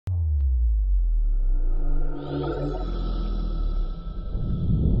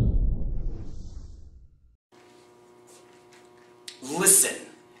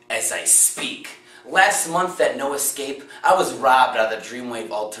last month at No Escape, I was robbed out of the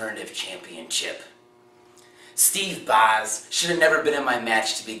Dreamwave Alternative Championship. Steve Boz should have never been in my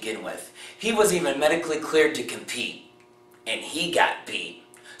match to begin with. He wasn't even medically cleared to compete, and he got beat.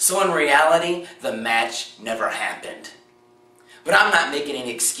 So in reality, the match never happened. But I'm not making any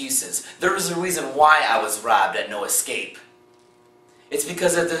excuses. There was a reason why I was robbed at No Escape. It's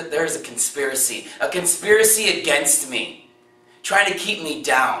because there is a conspiracy against me, trying to keep me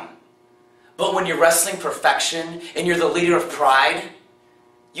down. But when you're wrestling perfection and you're the leader of Pride,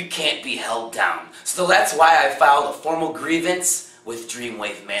 you can't be held down. So that's why I filed a formal grievance with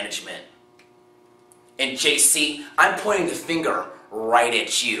Dreamwave management. And JC, I'm pointing the finger right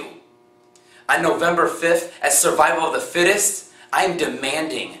at you. On November 5th, at Survival of the Fittest, I am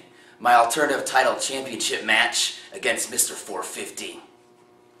demanding my alternative title championship match against Mr. 450.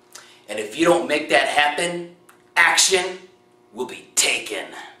 And if you don't make that happen, action will be taken.